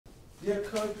Yeah,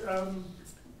 Coach,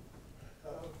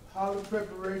 how the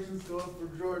preparations going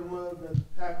for Jordan Love and the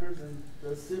Packers and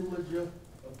the assemblage of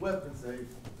weapons they've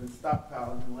been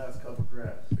stockpiling in the last couple of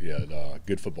drafts? Yeah,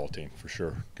 good football team for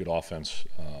sure. Good offense,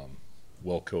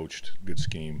 well coached, good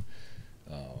scheme.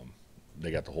 They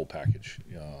got the whole package.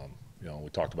 We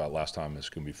talked about last time it's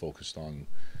going to be focused on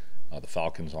the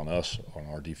Falcons, on us, on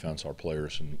our defense, our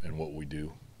players, and what we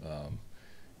do.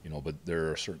 But there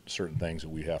are certain things that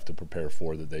we have to prepare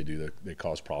for that they do that they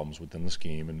cause problems within the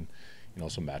scheme, and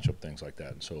some matchup things like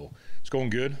that. And so it's going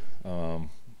good. We'll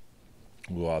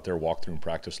go out there, walk through and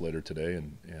practice later today,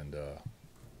 and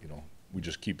we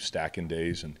just keep stacking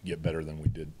days and get better than we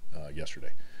did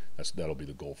yesterday. That'll be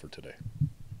the goal for today.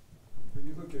 When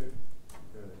you look at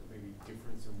the maybe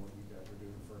difference in what you guys were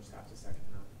doing first half to second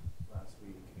half last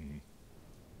week,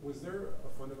 was there a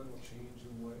fundamental change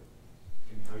in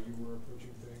how you were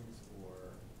approaching things, or?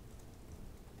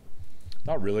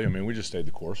 Not really. I mean, we just stayed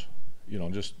the course.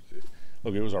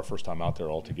 Look, it was our first time out there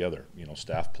all together.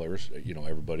 Staff, players,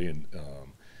 everybody, and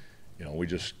we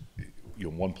just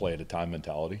one play at a time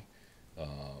mentality.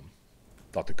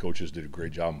 Thought the coaches did a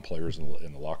great job, and players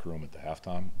in the locker room at the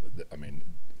halftime. I mean,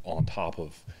 on top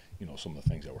of some of the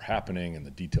things that were happening and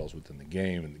the details within the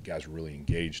game, and the guys were really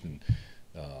engaged, and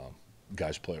our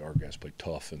guys played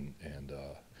tough and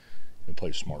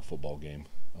played a smart football game.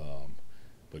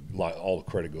 But all the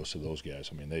credit goes to those guys.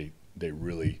 I mean, they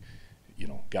really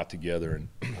got together, and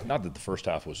not that the first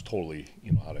half was totally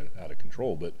out of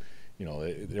control, but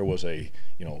there was a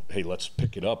hey, let's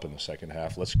pick it up in the second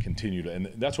half. Let's continue to,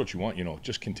 and that's what you want.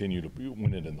 Just continue to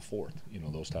win it in the fourth.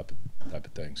 Those type of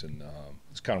things, and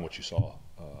it's kind of what you saw.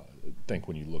 I think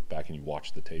when you look back and you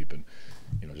watch the tape, and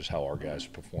just how our guys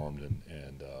performed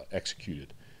and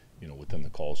executed, within the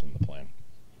calls and the plan.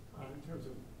 In terms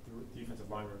of the defensive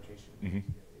line rotation,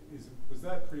 was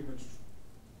that pretty much?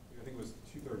 I think it was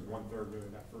 2/3, 1/3 really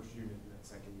that first unit and that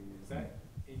second unit. Is that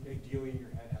ideally in your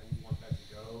head how you want that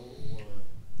to go, or?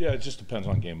 Yeah, it just depends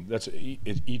on game.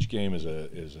 Each game is a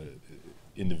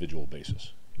individual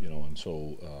basis, and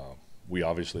so we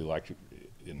obviously like,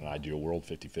 in an ideal world,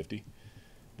 50-50,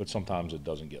 but sometimes it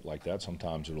doesn't get like that.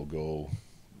 Sometimes it'll go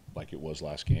like it was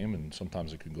last game, and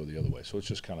sometimes it can go the other way. So it's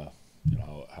just kind of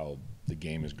how the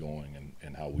game is going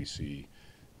and how we see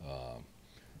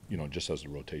just as the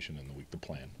rotation in the week, the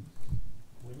plan.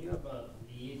 When you have a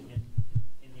lead in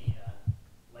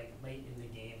the late in the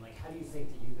game, how do you think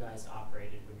that you guys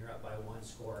operated when you're up by one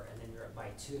score and then you're up by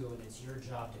two, and it's your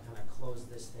job to kind of close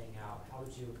this thing out? How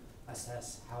would you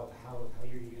assess how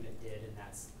your unit did in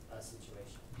that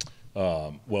situation?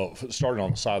 Well, starting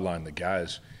on the sideline, the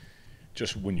guys,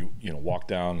 just when you walk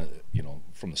down,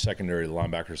 from the secondary, the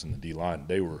linebackers and the D line,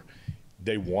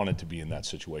 they wanted to be in that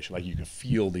situation. You can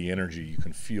feel the energy, you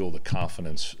can feel the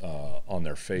confidence on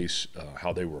their face,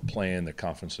 how they were playing, the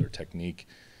confidence, their technique,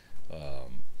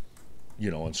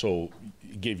 and so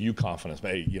it gave you confidence.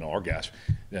 Hey, our guys,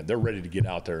 they're ready to get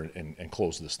out there and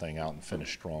close this thing out and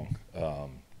finish strong.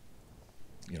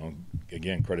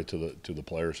 Again, credit to the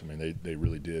players. I mean, they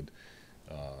really did.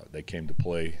 They came to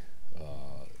play.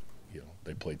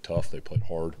 They played tough. They played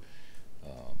hard.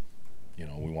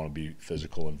 We want to be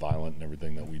physical and violent in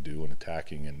everything that we do and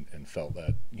attacking, and felt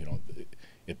that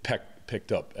it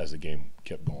picked up as the game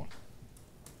kept going.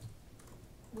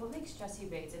 What makes Jessie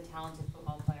Bates a talented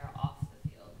football player off the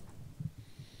field?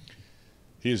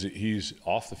 He's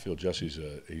off the field. Jesse's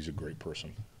he's a great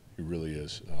person. He really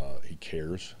is. He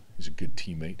cares. He's a good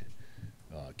teammate.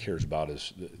 Cares about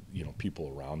his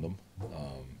people around him.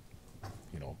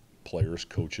 Players,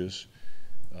 coaches.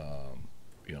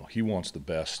 He wants the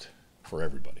best for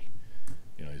everybody.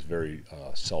 He's a very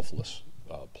selfless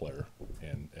player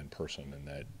and person, and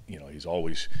that he's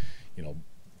always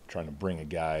trying to bring a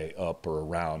guy up or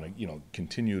around and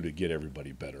continue to get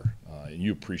everybody better, and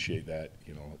you appreciate that.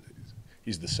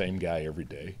 He's the same guy every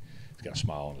day. He's got a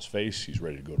smile on his face. He's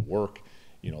ready to go to work,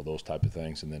 those type of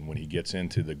things. And then when he gets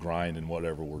into the grind and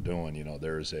whatever we're doing,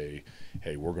 there's a,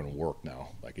 hey, we're going to work now,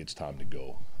 it's time to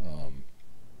go.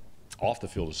 Off the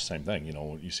field is the same thing.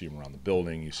 You see him around the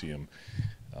building, you see him,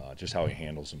 just how he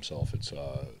handles himself. It's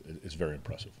very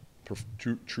impressive.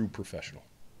 True professional.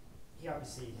 He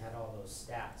obviously had all those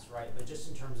stats, right? But just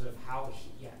in terms of how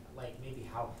he,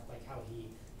 how he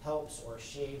helps or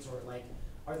shades, or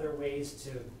are there ways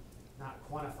to not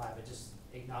quantify, but just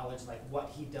acknowledge what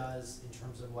he does in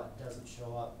terms of what doesn't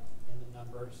show up in the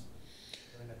numbers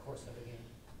during the course of the game?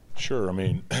 Sure. I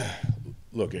mean,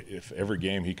 look, if every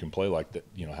game he can play like that,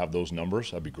 have those numbers,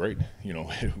 that'd be great.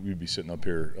 We'd be sitting up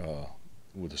here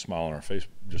with a smile on our face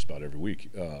just about every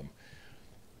week.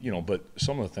 you know, but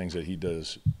some of the things that he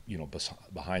does, you know,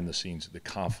 behind the scenes, the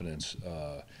confidence,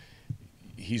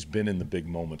 he's been in the big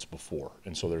moments before.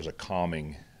 And so there's a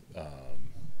calming,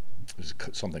 there's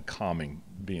something calming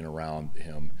being around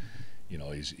him. You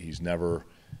know, he's never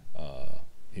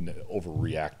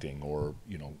overreacting, or,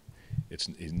 you know,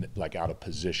 he's like out of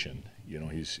position. You know,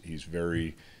 he's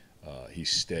very,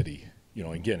 he's steady. You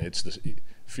know, again, it's this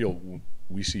feel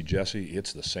we see Jesse,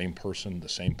 it's the same person, the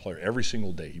same player every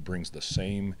single day. He brings the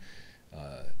same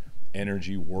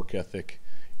energy, work ethic.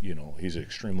 You know, he's an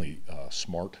extremely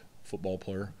smart football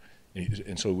player,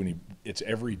 and so it's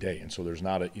every day, and so there's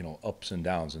not ups and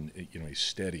downs, and you know, he's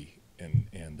steady, and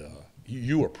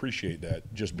you appreciate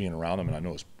that just being around him, and I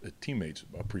know his teammates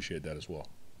appreciate that as well.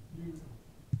 You've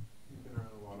been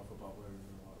around a lot of football players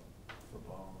and a lot of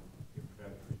football, and you're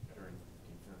veteran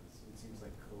defense. It seems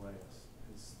like Calais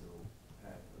has still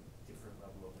had a different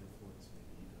level of influence,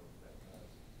 maybe even over that guy.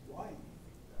 Why do you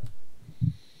think that?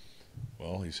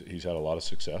 Well, he's had a lot of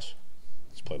success.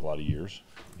 He's played a lot of years,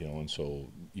 you know, and so,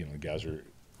 you know, guys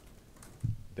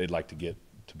they'd like to get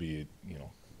to be, you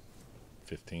know,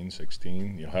 15,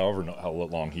 16, you know, how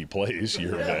long he plays,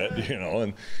 you're a vet, you know,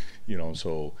 and, you know,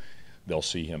 so they'll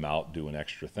see him out doing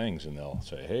extra things, and they'll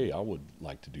say, hey, I would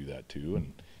like to do that too.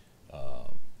 And,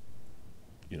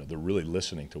 you know, they're really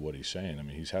listening to what he's saying. I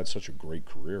mean, he's had such a great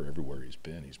career everywhere he's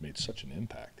been. He's made such an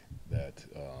impact that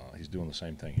he's doing the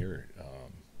same thing here.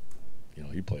 You know,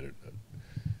 he played a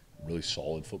really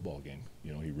solid football game.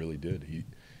 You know, he really did. He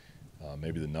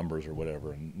maybe the numbers or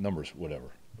whatever,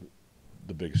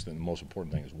 the biggest thing, the most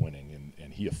important thing is winning,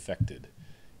 and he affected,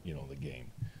 you know, the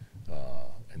game,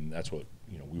 and that's what,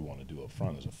 you know, we want to do up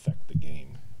front, is affect the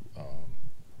game.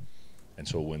 And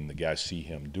so when the guys see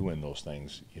him doing those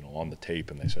things, you know, on the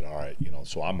tape, and they said, all right, you know,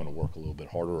 so I'm going to work a little bit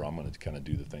harder, or I'm going to kind of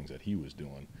do the things that he was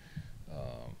doing,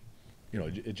 you know,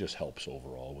 it just helps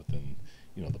overall within,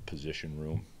 you know, the position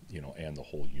room, you know, and the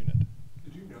whole unit.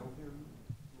 Did you know him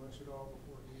much at all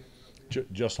before he ended up here?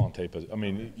 Just on tape. I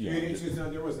mean, you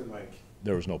know, there wasn't like.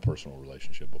 There was no personal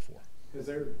relationship before. Has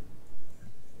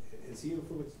he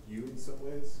influenced you in some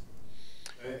ways?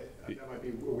 That might be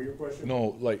a weird question.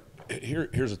 No, like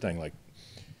here's the thing. Like,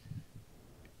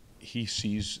 he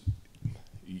sees.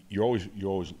 You're always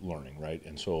learning, right?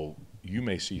 And so you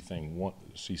may see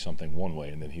something one way,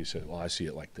 and then he said, "Well, I see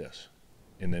it like this,"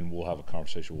 and then we'll have a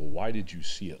conversation. Well, why did you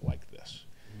see it like this?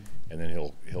 And then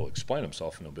he'll explain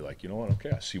himself, and he'll be like, you know what?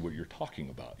 Okay, I see what you're talking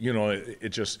about. You know, it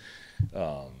just,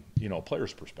 you know,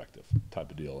 player's perspective type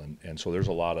of deal. And so there's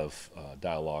a lot of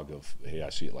dialogue of, hey, I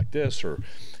see it like this, or,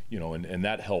 you know, and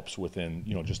that helps within,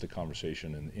 you know, just the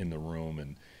conversation in the room,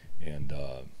 and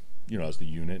you know, as the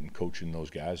unit, and coaching those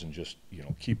guys, and just, you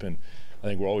know, keeping. I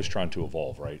think we're always trying to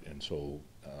evolve, right? And so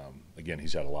again,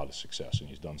 he's had a lot of success, and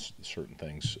he's done certain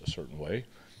things a certain way.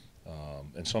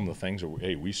 And some of the things are,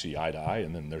 hey, we see eye to eye,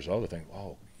 and then there's other things,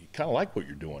 oh, you kind of like what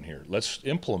you're doing here. Let's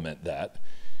implement that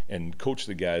and coach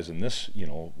the guys in this, you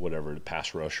know, whatever, the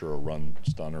pass rush or a run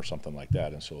stun or something like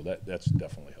that. And so that's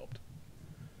definitely helped.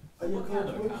 What kind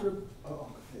of accomplishment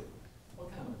is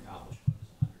 100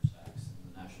 sacks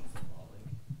in the National Football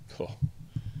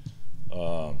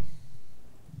League?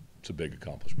 It's a big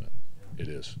accomplishment. Yeah. It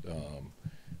is.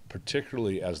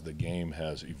 Particularly as the game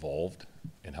has evolved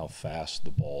and how fast the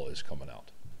ball is coming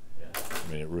out. Yeah. I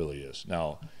mean, it really is.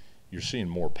 Now, you're seeing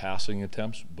more passing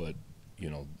attempts, but, you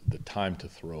know, the time to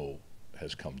throw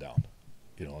has come down.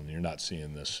 You know, and you're not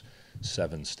seeing this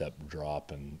 7-step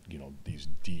drop and, you know, these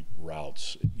deep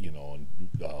routes, you know, and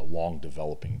long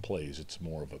developing plays. It's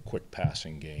more of a quick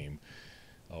passing game,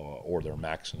 or they're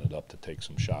maxing it up to take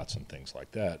some shots and things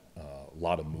like that. A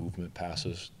lot of movement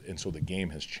passes, and so the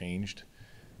game has changed.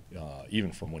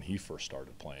 Even from when he first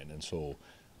started playing, and so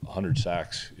 100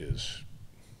 sacks is,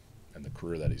 and the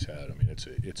career that he's had, I mean, it's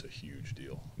a huge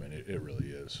deal. I mean, it really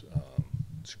is.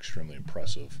 It's extremely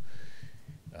impressive,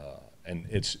 and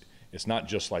it's not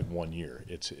just like 1 year.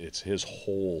 It's his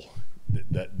whole.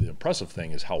 The impressive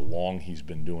thing is how long he's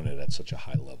been doing it at such a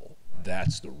high level.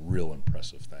 That's the real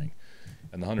impressive thing,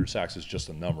 and the 100 sacks is just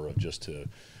a number of just to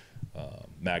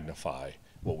magnify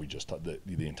what we just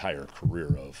the entire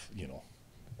career of, you know.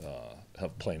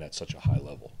 Have playing at such a high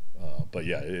level, but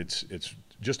yeah, it's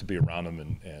just to be around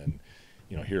him and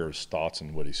you know, hear his thoughts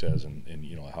and what he says and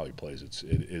you know, how he plays. It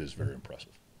is very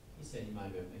impressive. He said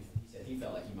he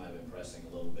felt like he might have been pressing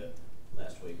a little bit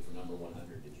last week for number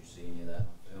 100. Did you see any of that on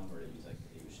film, or did you think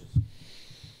he was just?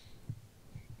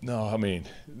 No, I mean,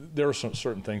 there are some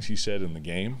certain things he said in the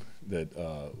game that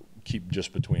keep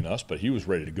just between us, but he was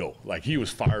ready to go. Like, he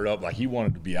was fired up, like he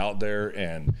wanted to be out there,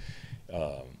 and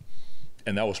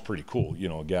that was pretty cool. You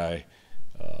know, a guy,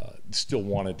 still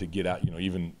wanted to get out,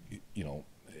 even, in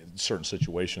certain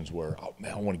situations where, oh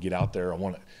man, I want to get out there.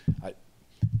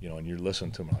 And you're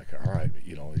listening to them like, all right,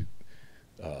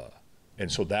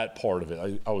 and so that part of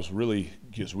it, I was really,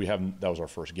 because that was our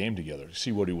first game together, to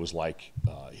see what he was like.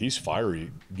 He's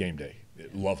fiery game day.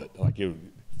 Love it. Like, it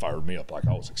fired me up. Like,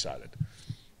 I was excited.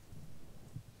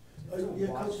 Yeah,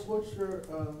 Coach, what's your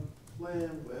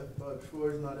plan if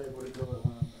Troy's not able to go at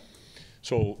linebacker?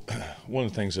 So one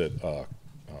of the things that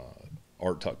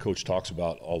our coach talks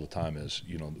about all the time is,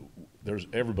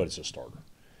 everybody's a starter.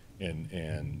 And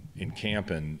in camp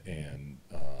and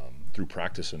through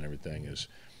practice and everything is,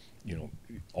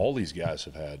 all these guys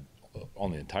have had,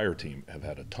 on the entire team, have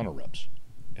had a ton of reps.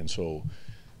 And so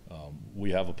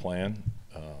we have a plan,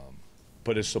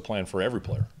 but it's the plan for every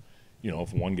player.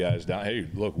 If one guy's down, hey,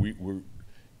 look,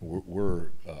 we're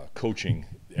coaching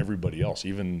everybody else,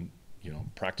 even,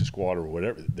 practice squad or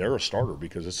whatever. They're a starter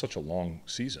because it's such a long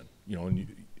season, and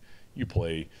you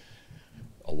play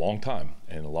a long time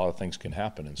and a lot of things can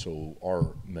happen. And so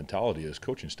our mentality as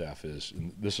coaching staff is,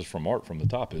 and this is from Art from the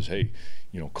top, is, hey,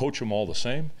 coach them all the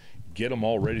same, get them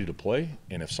all ready to play.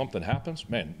 And if something happens,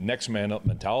 man, next man up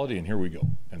mentality, and here we go.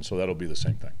 And so that'll be the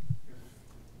same thing.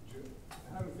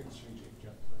 How do things change if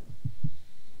Jeff plays?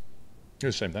 It's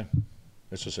the same thing.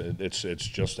 It's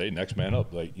just hey, next man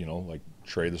up, like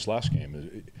Trey this last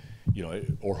game,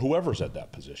 or whoever's at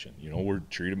that position. We're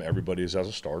treat him, everybody is as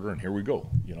a starter, and here we go.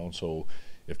 So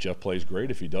if Jeff plays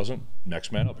great, if he doesn't,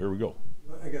 next man up, here we go.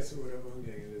 I guess what I'm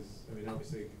getting at is,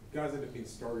 obviously guys end up being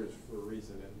starters for a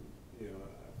reason, and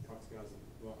I've talked to guys,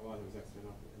 a lot of times next man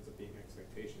up ends up being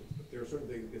expectations, but there are certain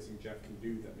things I'm guessing Jeff can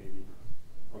do that maybe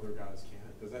other guys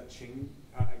can't. Does that change?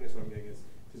 I guess what I'm getting is,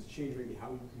 does it change maybe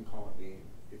how you can call a game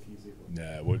if he's able?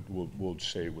 Nah, we'll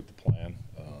say with the plan,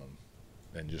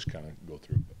 and just kind of go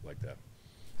through it like that.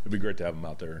 It'd be great to have him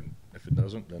out there, and if it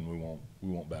doesn't, then we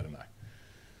won't bat an eye.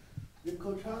 Yeah,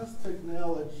 Coach, how's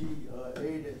technology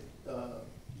aided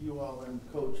you all in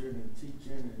coaching and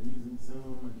teaching and using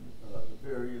Zoom and the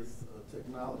various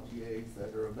technology aids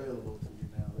that are available to you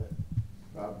now that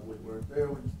probably weren't there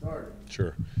when you started?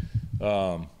 Sure.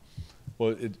 Well,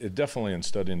 it definitely, in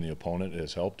studying the opponent,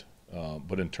 has helped.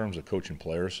 But in terms of coaching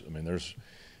players, there's,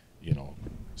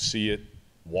 see it,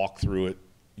 walk through it,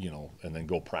 and then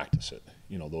go practice it,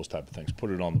 those type of things.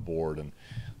 Put it on the board, and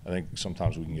I think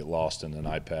sometimes we can get lost in an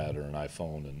iPad or an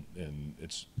iPhone, and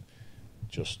it's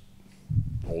just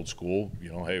old school.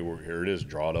 Hey, here it is.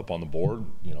 Draw it up on the board.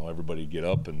 Everybody get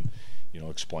up and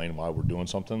explain why we're doing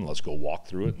something. Let's go walk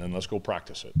through it, and then let's go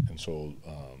practice it. And so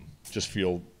just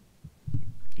feel,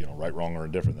 right, wrong, or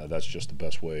indifferent. That's just the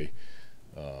best way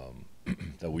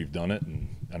that we've done it.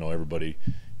 And I know everybody,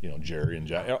 Jerry and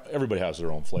Jack, everybody has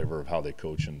their own flavor of how they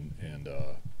coach,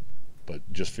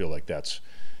 but just feel like that's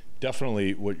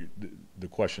definitely the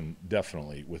question,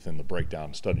 definitely within the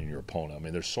breakdown, studying your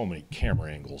opponent. There's so many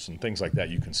camera angles and things like that,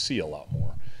 you can see a lot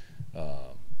more.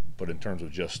 But in terms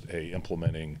of just, hey,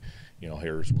 implementing,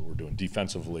 here's what we're doing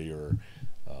defensively, or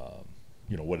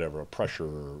whatever, a pressure,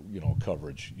 or,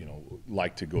 coverage,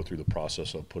 like to go through the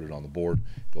process of put it on the board,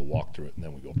 go walk through it, and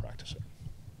then we go practice it.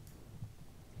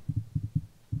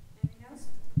 Anything else?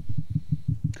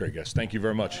 Great, guys. Thank you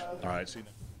very much. All right, see you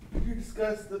next. Could you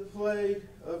discuss the play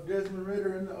of Desmond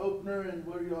Ridder in the opener and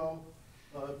what are y'all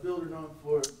building on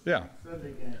for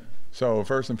Sunday game? So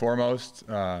first and foremost,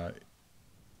 the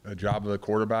job of the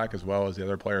quarterback as well as the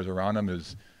other players around him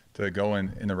is to go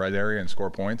in the red area and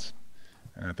score points.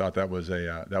 And I thought that was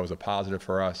a positive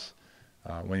for us.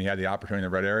 When he had the opportunity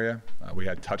in the red area, we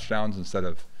had touchdowns instead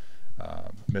of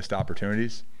missed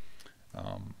opportunities.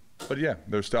 But yeah,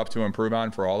 there's stuff to improve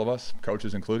on for all of us,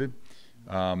 coaches included.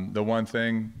 The one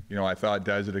thing, I thought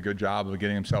Des did a good job of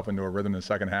getting himself into a rhythm in the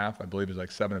second half. I believe it was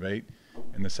like 7 of 8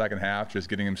 in the second half, just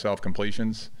getting himself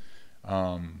completions,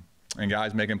 and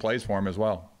guys making plays for him as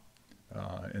well.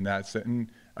 And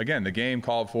again, the game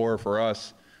called for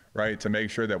us, right, to make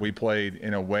sure that we played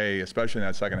in a way, especially in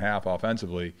that second half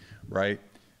offensively, right.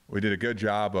 We did a good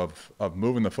job of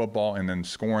moving the football and then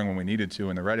scoring when we needed to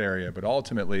in the red area. But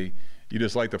ultimately, you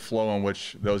just like the flow in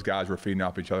which those guys were feeding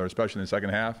off each other, especially in the second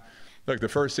half. Look, the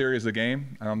first series of the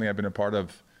game, I don't think I've been a part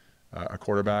of a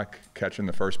quarterback catching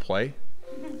the first play.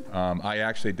 I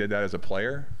actually did that as a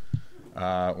player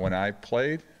when I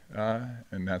played,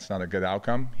 and that's not a good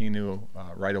outcome. He knew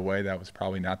right away that was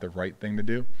probably not the right thing to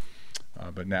do,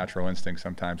 but natural instincts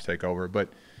sometimes take over. But,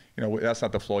 that's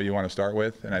not the flow you want to start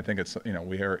with, and I think it's,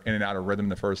 we were in and out of rhythm in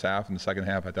the first half. In the second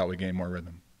half, I thought we gained more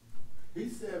rhythm. He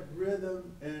said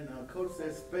rhythm, and Coach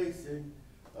said spacing.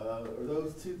 Are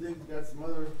those two things got some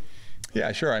other?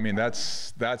 Yeah, sure.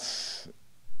 That's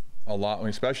a lot,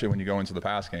 especially when you go into the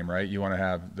pass game, right? You want to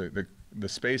have the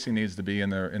spacing needs to be in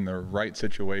the right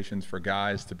situations for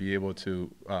guys to be able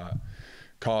to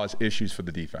cause issues for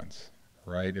the defense,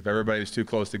 right? If everybody's too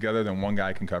close together, then one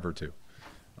guy can cover two.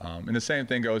 And the same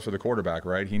thing goes for the quarterback,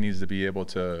 right? He needs to be able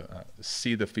to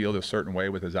see the field a certain way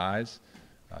with his eyes,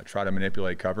 try to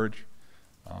manipulate coverage.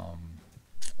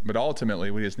 But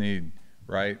ultimately, we just need,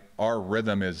 right? Our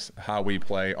rhythm is how we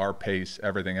play, our pace,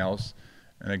 everything else.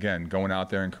 And again, going out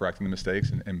there and correcting the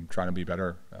mistakes and trying to be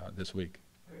better this week.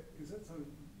 Is that something,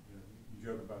 you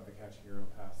joke about the catch hero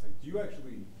pass, like, do you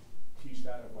actually teach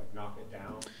that of like knock it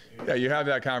down? Yeah, you have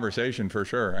that conversation for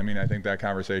sure. I mean, I think that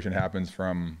conversation happens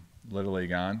from Little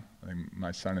League on. I think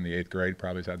my son in the 8th grade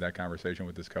probably has had that conversation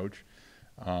with his coach.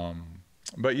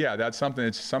 But yeah, that's something,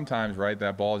 it's sometimes, right,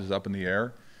 that ball is up in the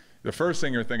air. The first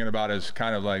thing you're thinking about is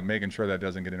kind of like making sure that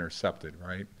doesn't get intercepted,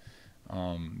 right?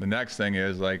 The next thing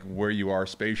is like where you are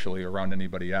spatially around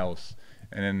anybody else.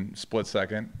 And in split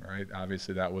second, right,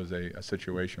 obviously that was a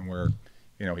situation where,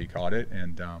 he caught it.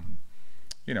 And,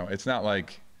 it's not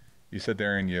like you sit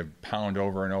there and you pound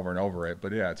over and over and over it.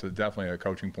 But, yeah, it's definitely a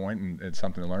coaching point, and it's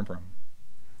something to learn from.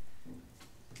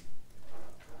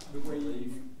 The way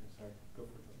sorry, go for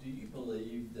it. Do you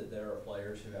believe that there are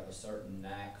players who have a certain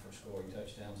knack for scoring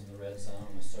touchdowns in the red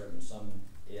zone, some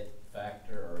it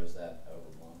factor, or is that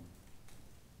overblown?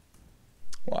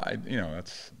 Well,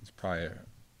 it's probably an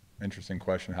interesting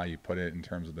question how you put it in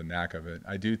terms of the knack of it.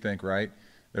 I do think, right,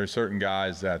 there are certain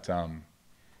guys that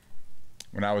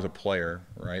when I was a player,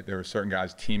 right, there were certain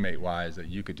guys teammate-wise that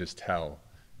you could just tell,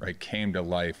 right, came to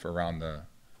life around the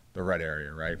red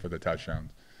area, right, for the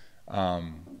touchdowns.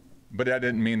 But that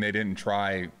didn't mean they didn't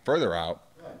try further out,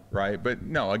 right? But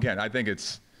no, again, I think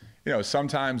it's,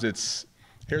 sometimes it's,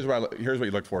 here's what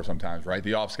you look for sometimes, right?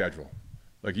 The off schedule.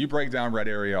 Like you break down red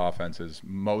area offenses,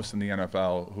 most in the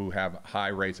NFL who have high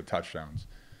rates of touchdowns.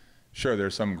 Sure,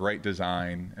 there's some great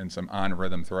design and some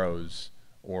on-rhythm throws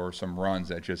or some runs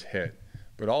that just hit.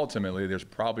 But ultimately, there's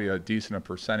probably a decent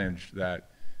percentage that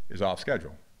is off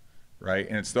schedule, right?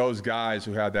 And it's those guys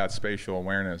who have that spatial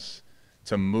awareness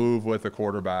to move with the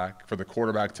quarterback, for the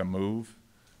quarterback to move,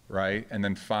 right? And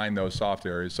then find those soft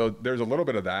areas. So there's a little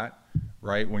bit of that,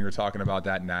 right? When you're talking about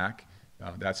that knack,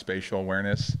 that spatial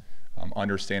awareness,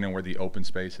 understanding where the open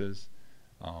space is.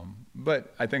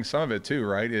 But I think some of it too,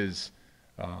 right, is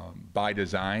by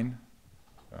design,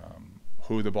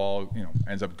 who the ball,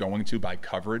 ends up going to by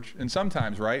coverage. And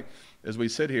sometimes, right, as we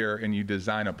sit here and you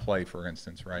design a play, for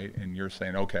instance, right, and you're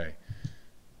saying, okay,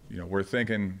 we're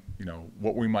thinking,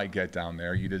 what we might get down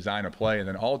there. You design a play, and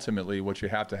then ultimately what you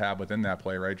have to have within that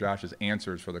play, right, Josh, is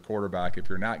answers for the quarterback if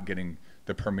you're not getting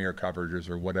the premier coverages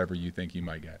or whatever you think you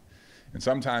might get. And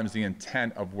sometimes the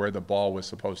intent of where the ball was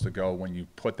supposed to go when you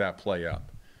put that play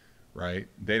up, right,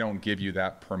 they don't give you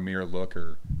that premier look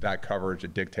or that coverage to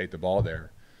dictate the ball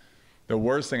there. The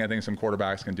worst thing I think some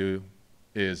quarterbacks can do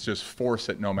is just force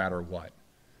it no matter what,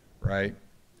 right?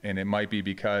 And it might be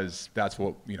because that's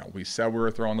what, we said we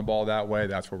were throwing the ball that way,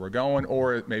 that's where we're going,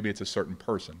 or maybe it's a certain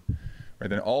person, right?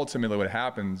 Then ultimately what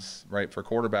happens, right, for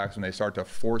quarterbacks when they start to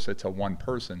force it to one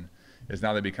person is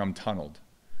now they become tunneled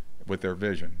with their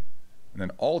vision. And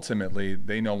then ultimately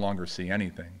they no longer see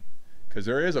anything. Because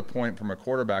there is a point from a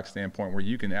quarterback standpoint where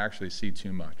you can actually see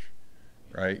too much,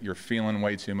 right? You're feeling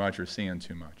way too much, you're seeing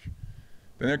too much.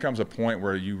 Then there comes a point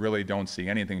where you really don't see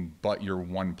anything but your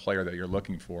one player that you're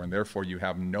looking for, and therefore you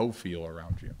have no feel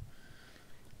around you.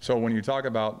 So when you talk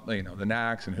about, the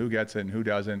knacks and who gets it and who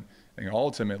doesn't, I think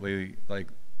ultimately,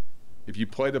 if you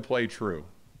play the play true,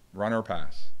 run or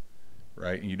pass,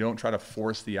 right, and you don't try to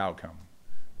force the outcome,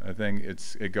 I think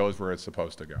it goes where it's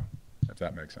supposed to go, if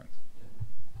that makes sense.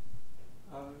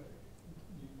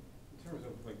 In terms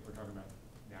of, we're talking about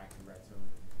knack and red zone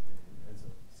and so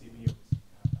CPUs,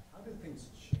 how do things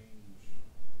change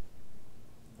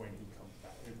when he comes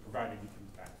back, provided he comes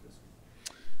back this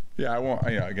week? Yeah,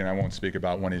 I won't speak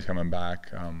about when he's coming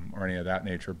back or any of that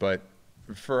nature. But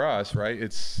for us, right,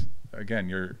 it's, again,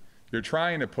 you're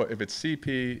trying to put, if it's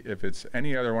CP, if it's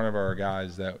any other one of our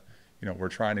guys that, we're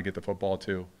trying to get the football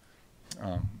to,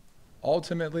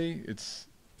 ultimately,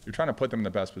 you're trying to put them in the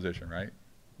best position, right?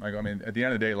 At the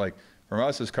end of the day, from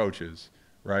us as coaches,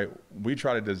 right, we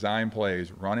try to design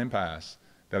plays, run and pass,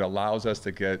 that allows us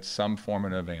to get some form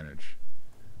of advantage.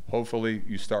 Hopefully,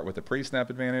 you start with the pre-snap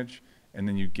advantage, and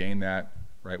then you gain that,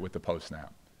 right, with the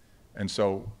post-snap. And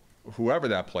so whoever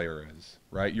that player is,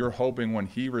 right, you're hoping when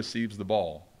he receives the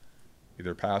ball,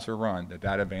 either pass or run,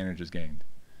 that advantage is gained.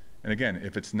 And again,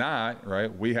 if it's not,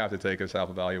 right, we have to take a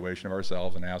self-evaluation of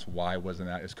ourselves and ask why wasn't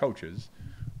that as coaches,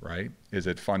 right? Is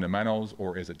it fundamentals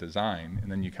or is it design?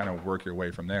 And then you kind of work your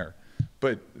way from there.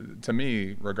 But to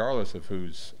me, regardless of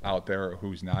who's out there or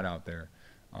who's not out there,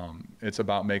 it's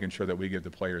about making sure that we give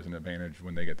the players an advantage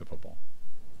when they get the football.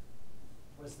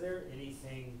 Was there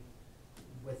anything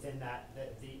within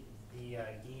the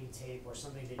game tape or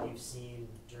something that you've seen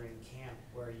during camp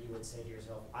where you would say to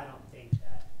yourself, I don't think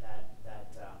that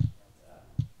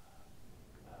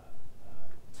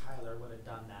Tyler would have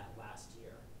done that last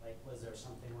year? Like, was there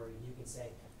something where you could say,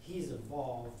 he's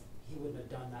evolved, he wouldn't have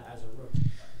done that as a rookie,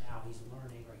 but now he's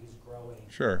learning or he's growing?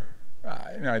 Sure.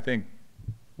 I think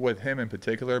with him in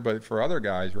particular, but for other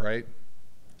guys, right,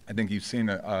 I think you've seen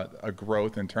a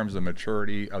growth in terms of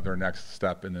maturity of their next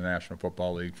step in the National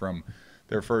Football League from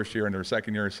their first year into their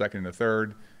second year, second to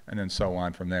third, and then so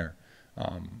on from there.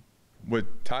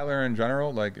 With Tyler in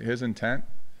general, like his intent,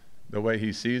 the way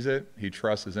he sees it, he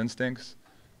trusts his instincts.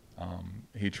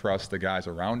 He trusts the guys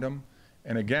around him.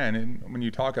 And again, when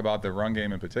you talk about the run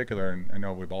game in particular, and I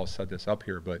know we've all set this up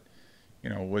here, but you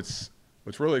know what's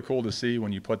really cool to see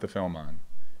when you put the film on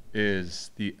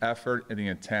is the effort and the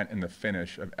intent and the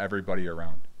finish of everybody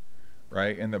around,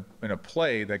 right? In a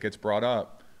play that gets brought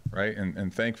up, right?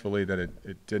 And thankfully that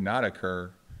it did not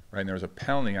occur, right? And there was a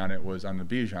penalty on it, was on the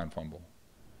Bijan fumble,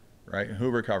 right? And who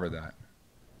recovered that?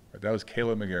 Right? That was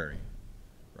Caleb McGarry,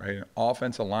 right? An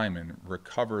offensive lineman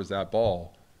recovers that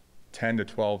ball 10 to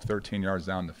 12, 13 yards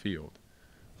down the field,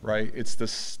 right? It's the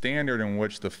standard in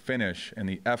which the finish and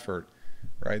the effort,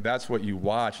 right? That's what you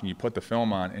watch and you put the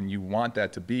film on, and you want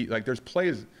that to be like. There's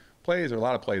plays, there are a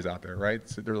lot of plays out there, right?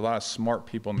 So there's a lot of smart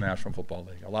people in the National Football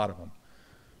League, a lot of them.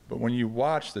 But when you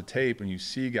watch the tape and you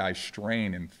see guys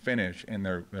strain and finish, and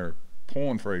they're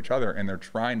pulling for each other and they're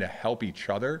trying to help each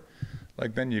other,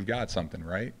 like then you've got something,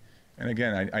 right? And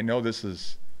again, I know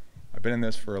I've been in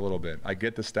this for a little bit. I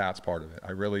get the stats part of it,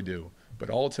 I really do. But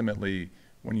ultimately,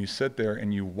 when you sit there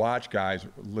and you watch guys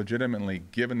legitimately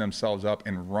giving themselves up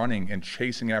and running and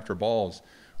chasing after balls,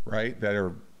 right, that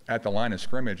are at the line of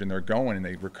scrimmage, and they're going and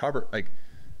they recover, like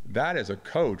that as a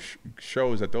coach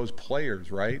shows that those players,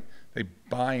 right, they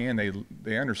buy in,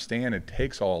 they understand it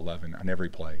takes all 11 on every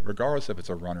play, regardless if it's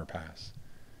a run or pass.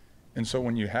 And so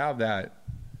when you have that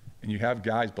and you have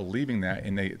guys believing that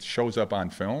and it shows up on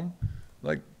film,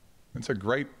 like it's a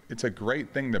great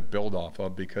thing to build off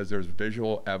of, because there's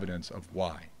visual evidence of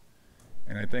why.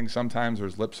 And I think sometimes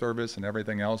there's lip service and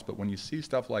everything else, but when you see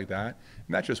stuff like that,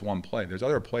 and that's just one play, there's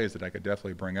other plays that I could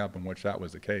definitely bring up in which that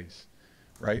was the case,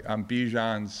 right? On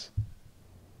Bijan's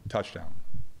touchdown,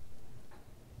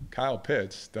 Kyle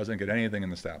Pitts doesn't get anything in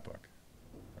the stat book,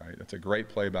 right? That's a great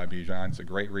play by Bijan. It's a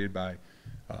great read by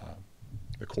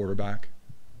the quarterback.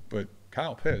 But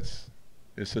Kyle Pitts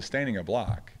is sustaining a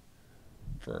block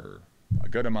for a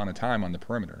good amount of time on the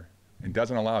perimeter and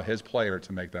doesn't allow his player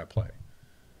to make that play,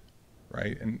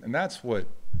 right? And that's what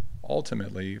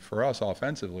ultimately for us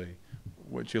offensively,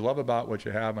 what you love about what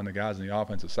you have on the guys on the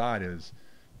offensive side is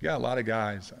you got a lot of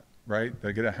guys, right,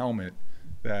 that get a helmet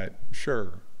that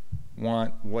sure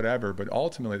want whatever, but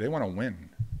ultimately they want to win.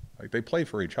 Like they play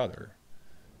for each other.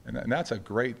 And that's a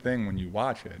great thing when you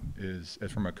watch it, is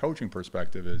from a coaching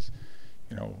perspective, is,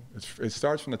 you know, it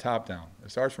starts from the top down.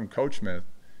 It starts from Coach Smith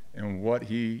and what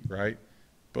he, right,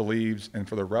 believes, and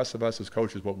for the rest of us as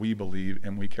coaches, what we believe,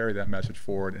 and we carry that message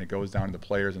forward, and it goes down to the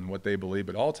players and what they believe,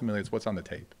 but ultimately it's what's on the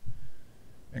tape.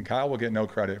 And Kyle will get no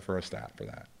credit for a stat for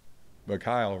that. But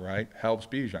Kyle, right, helps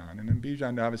Bijan, and then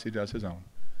Bijan obviously does his own.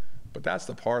 But that's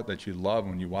the part that you love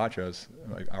when you watch us,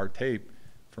 like our tape,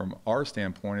 from our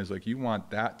standpoint, is like you want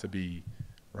that to be,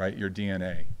 right, your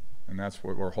DNA. And that's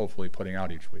what we're hopefully putting out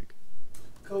each week.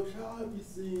 Coach, how have you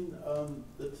seen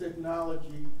the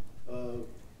technology,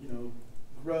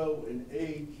 grow and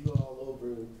age you all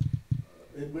over,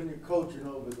 and when you're coaching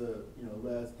over the,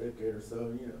 last decade or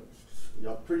so,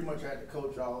 y'all pretty much had to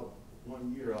coach all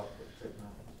 1 year off of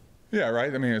technology. Yeah,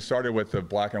 right. I mean, it started with the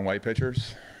black and white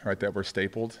pictures, right, that were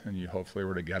stapled, and you hopefully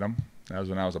were to get them. That was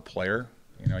when I was a player.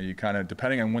 You kind of,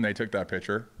 depending on when they took that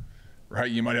picture, right,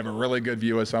 you might have a really good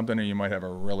view of something, or you might have a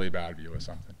really bad view of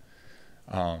something.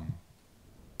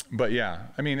 But yeah,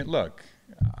 I mean, look,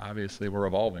 obviously we're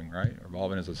evolving, right? We're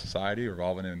evolving as a society, we're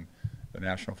evolving in the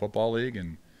National Football League.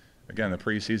 And again, the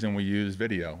preseason we used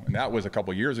video. And that was a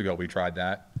couple years ago we tried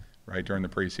that, right, during the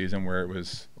preseason where it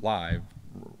was live,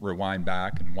 rewind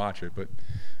back and watch it. But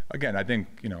again, I think,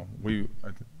 we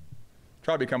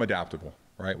try to become adaptable,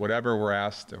 right? Whatever we're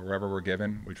asked or whatever we're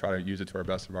given, we try to use it to our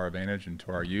best of our advantage and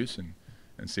to our use, and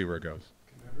see where it goes.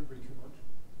 Can never be too much?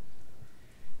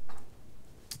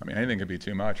 I mean, anything could be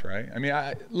too much, right? I mean,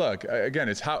 look, again,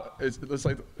 it's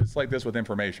like this with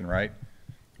information, right?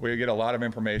 We get a lot of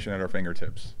information at our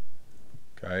fingertips,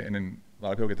 okay? And then A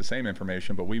lot of people get the same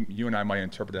information, but you and I might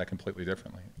interpret that completely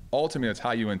differently. Ultimately, it's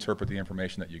how you interpret the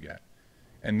information that you get.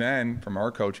 And then, from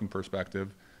our coaching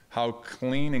perspective, how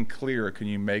clean and clear can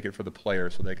you make it for the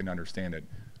players so they can understand it,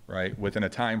 right? Within a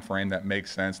time frame that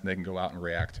makes sense and they can go out and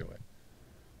react to it.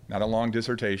 Not a long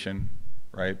dissertation,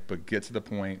 right? But get to the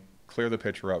point, clear the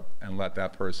picture up, and let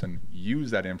that person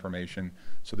use that information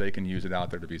so they can use it out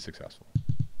there to be successful.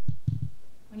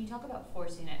 When you talk about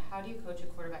forcing it, how do you coach a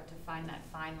quarterback to find that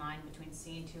fine line between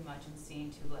seeing too much and seeing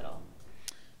too little?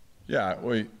 Yeah,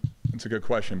 well, it's a good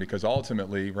question because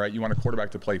ultimately, right, you want a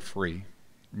quarterback to play free.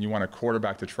 And you want a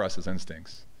quarterback to trust his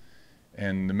instincts.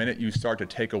 And the minute you start to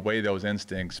take away those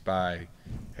instincts by,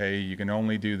 hey, you can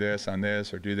only do this on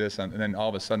this or do this, and then all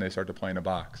of a sudden they start to play in a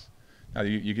box. Now,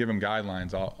 you give them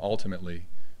guidelines ultimately,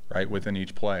 right, within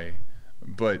each play.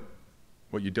 But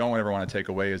what you don't ever want to take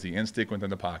away is the instinct within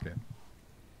the pocket.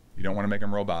 You don't want to make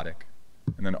them robotic.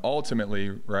 And then ultimately,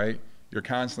 right, you're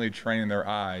constantly training their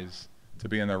eyes to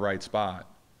be in the right spot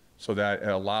so that it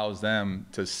allows them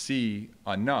to see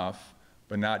enough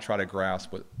but not try to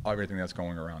grasp with everything that's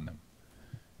going around them.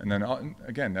 And then,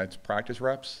 again, that's practice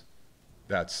reps.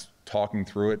 That's talking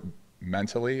through it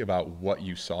mentally about what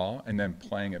you saw and then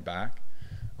playing it back.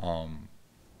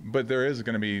 But there is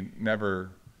going to be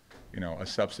never, a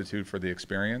substitute for the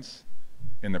experience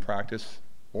in the practice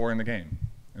or in the game.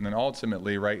 And then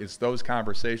ultimately, right, it's those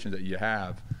conversations that you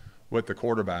have with the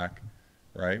quarterback,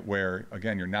 right, where,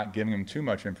 again, you're not giving them too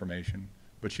much information,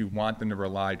 but you want them to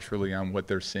rely truly on what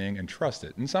they're seeing and trust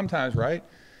it. And sometimes, right,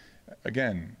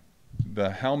 again,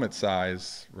 the helmet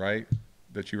size, right,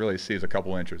 that you really see is a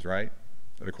couple inches, right,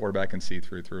 that a quarterback can see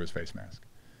through his face mask.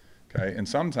 Okay, and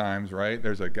sometimes, right,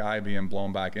 there's a guy being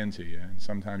blown back into you, and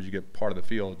sometimes you get part of the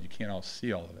field, you can't all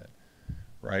see all of it,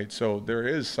 right? So there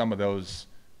is some of those,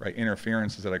 right,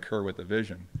 interferences that occur with the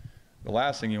vision. The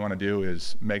last thing you want to do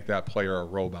is make that player a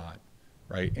robot,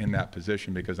 right, in that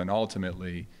position, because then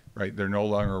ultimately, right, they're no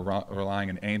longer relying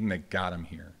on anything that got them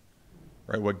here,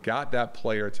 right? What got that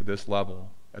player to this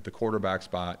level at the quarterback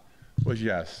spot was,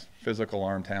 yes, physical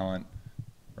arm talent,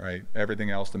 right, everything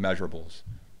else, the measurables.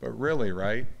 But really,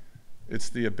 right, it's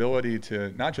the ability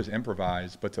to not just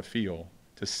improvise, but to feel,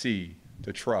 to see,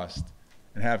 to trust,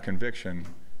 and have conviction.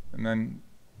 And then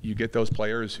you get those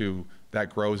players who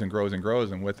that grows and grows and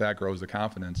grows, and with that grows the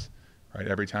confidence, right,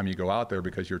 every time you go out there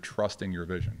because you're trusting your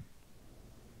vision.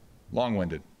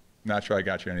 Long-winded. Not sure I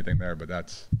got you anything there, but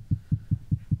that's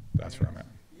where I'm at.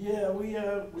 Yeah, we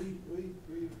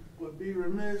would be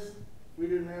remiss if we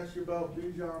didn't ask you about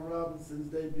Bijan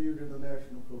Robinson's debut in the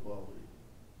National Football League.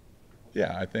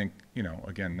 Yeah, I think,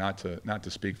 again, not to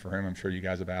speak for him. I'm sure you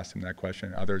guys have asked him that question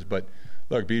and others. But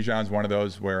look, Bijan's one of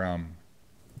those where,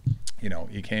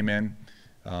 he came in.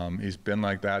 He's been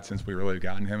like that since we really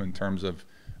gotten him in terms of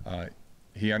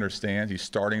he understands. He's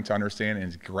starting to understand and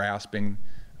he's grasping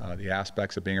the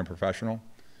aspects of being a professional.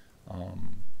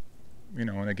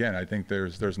 And again, I think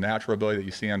there's natural ability that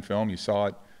you see on film. You saw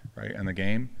it, right, in the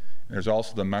game. And there's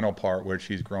also the mental part which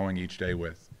he's growing each day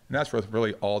with. And that's with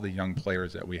really all the young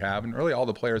players that we have and really all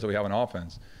the players that we have on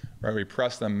offense, right? We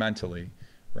press them mentally,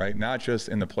 right? Not just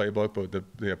in the playbook, but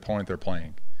the opponent they're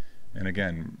playing. And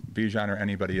again, Bijan or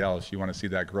anybody else, you want to see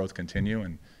that growth continue,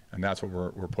 and that's what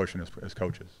we're pushing as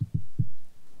coaches.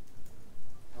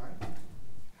 All right.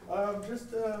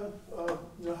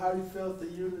 How you felt the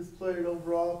units played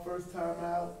overall first time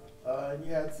out, and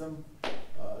you had some,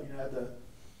 had the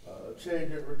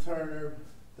change at returner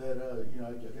that,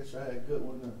 I guess I had a good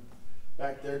one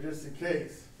back there just in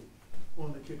case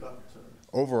on the kickoff return.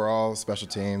 Overall, special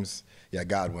teams,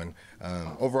 Godwin.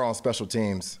 Overall, special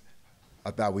teams,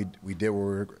 I thought we did what we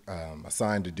were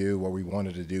assigned to do, what we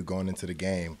wanted to do going into the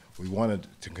game. We wanted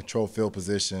to control field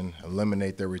position,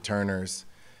 eliminate their returners,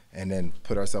 and then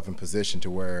put ourselves in position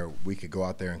to where we could go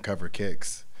out there and cover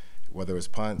kicks, whether it was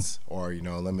punts or,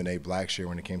 eliminate Blackshear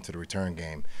when it came to the return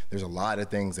game. There's a lot of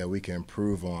things that we can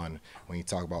improve on when you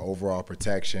talk about overall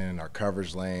protection, our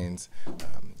coverage lanes.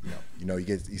 You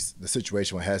get the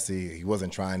situation with Hesse. He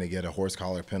wasn't trying to get a horse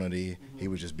collar penalty. He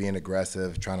was just being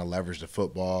aggressive, trying to leverage the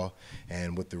football.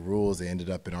 And with the rules, they ended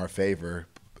up in our favor,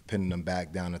 pinning them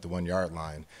back down at the 1 yard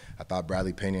line. I thought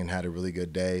Bradley Pinion had a really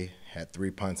good day. Had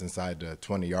 3 punts inside the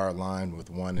 20-yard line with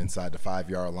 1 inside the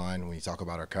 5-yard line when you talk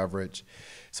about our coverage.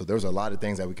 So there's a lot of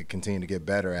things that we could continue to get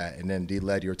better at. And then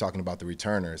D-Led, you were talking about the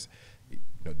returners.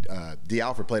 D.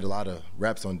 Alfred played a lot of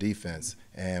reps on defense,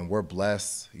 and we're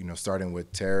blessed, starting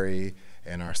with Terry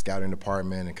and our scouting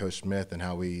department and Coach Smith and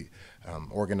how we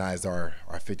organized our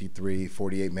 53,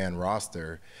 48-man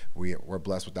roster. We're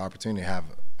blessed with the opportunity to have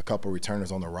a couple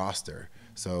returners on the roster.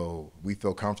 So we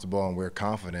feel comfortable and we're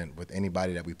confident with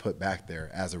anybody that we put back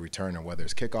there as a returner, whether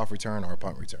it's kickoff return or a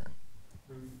punt return.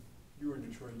 When you were in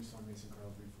Detroit, you saw Mason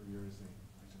Crosby for years, and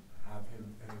I don't have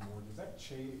him anymore. Does that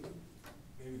change?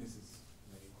 Maybe this is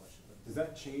maybe a question, but does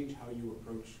that change how you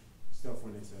approach stuff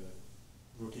when it's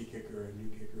a rookie kicker, a new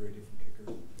kicker, a different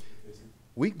kicker?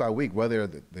 Week by week, whether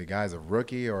the guy's a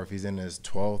rookie or if he's in his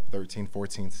 12th, 13th,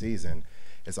 14th season,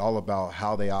 it's all about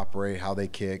how they operate, how they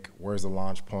kick, where's the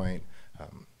launch point,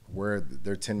 where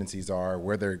their tendencies are,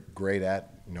 where they're great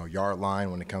at, yard line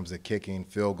when it comes to kicking,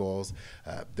 field goals,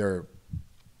 their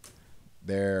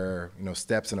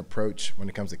steps and approach when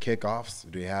it comes to kickoffs.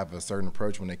 Do they have a certain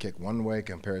approach when they kick one way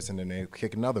comparison to they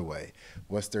kick another way?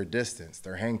 What's their distance,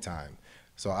 their hang time?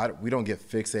 So we don't get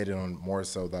fixated on more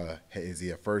so hey, is he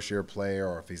a first-year player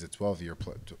or if he's a 12th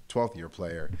year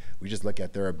player. We just look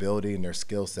at their ability and their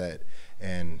skill set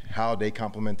and how they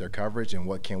complement their coverage and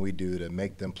what can we do to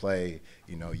make them play,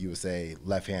 you would say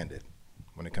left-handed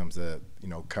when it comes to,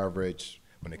 coverage,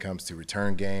 when it comes to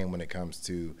return game, when it comes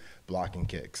to blocking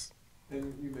kicks.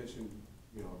 And you mentioned,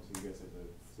 obviously you guys had to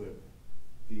flip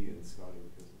D and Scotty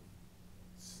because of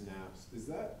snaps. Does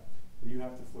that, when you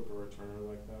have to flip a returner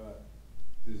like that,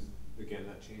 does, again,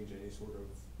 that change any sort of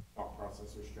thought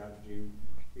process or strategy?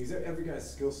 Because every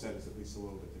guy's skill set is at least a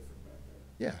little bit different back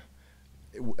there.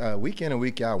 Yeah. Week in and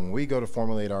week out, when we go to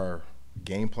formulate our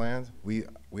game plans, we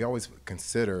always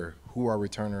consider who our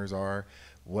returners are,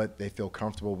 what they feel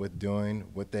comfortable with doing,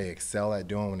 what they excel at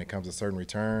doing when it comes to certain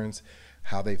returns,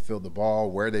 how they field the ball,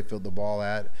 where they field the ball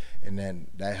at, and then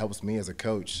that helps me as a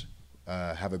coach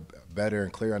have a better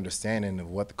and clear understanding of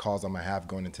what the calls I'm going to have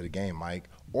going into the game, Mike,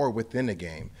 or within the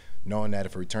game, knowing that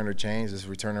if a returner changes, this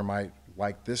returner might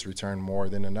like this return more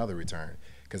than another return.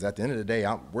 Because at the end of the day,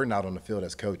 we're not on the field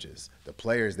as coaches. The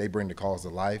players, they bring the calls to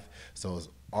life, so it's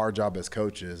our job as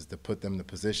coaches to put them in the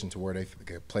position to where they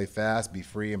can play fast, be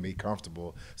free, and be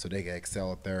comfortable so they can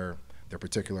excel at their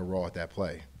particular role at that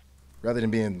play. Rather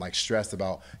than being like stressed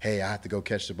about, hey, I have to go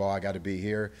catch the ball, I got to be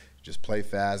here, just play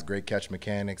fast, great catch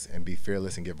mechanics, and be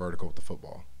fearless and get vertical with the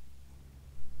football.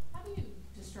 How do you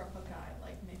disrupt a guy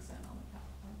like Nielsen on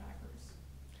the backers?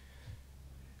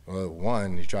 Well,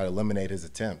 one, you try to eliminate his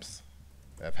attempts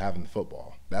of having the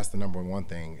football. That's the number one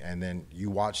thing. And then you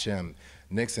watch him.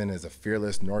 Nielsen is a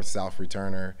fearless north-south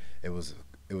returner. It was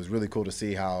really cool to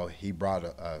see how he brought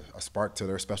a spark to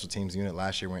their special teams unit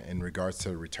last year in regards to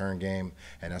the return game,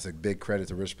 and that's a big credit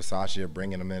to Rich Bisaccia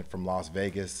bringing him in from Las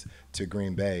Vegas to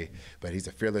Green Bay. But he's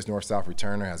a fearless north-south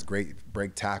returner, has great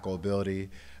break tackle ability.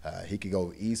 He could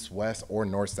go east, west, or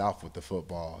north-south with the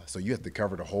football. So you have to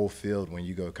cover the whole field when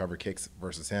you go cover kicks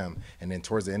versus him. And then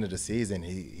towards the end of the season,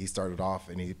 he started off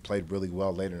and he played really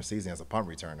well later in the season as a punt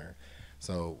returner.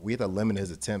 So we had to limit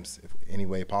his attempts any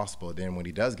way possible. Then when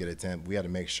he does get an attempt, we had to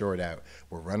make sure that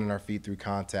we're running our feet through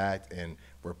contact and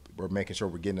we're making sure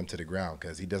we're getting him to the ground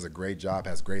because he does a great job,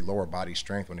 has great lower body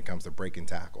strength when it comes to breaking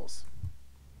tackles.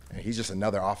 And he's just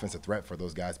another offensive threat for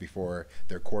those guys before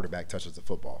their quarterback touches the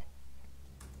football.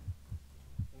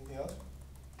 Anything else?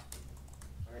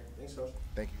 All right, thanks, Coach.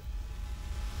 Thank you.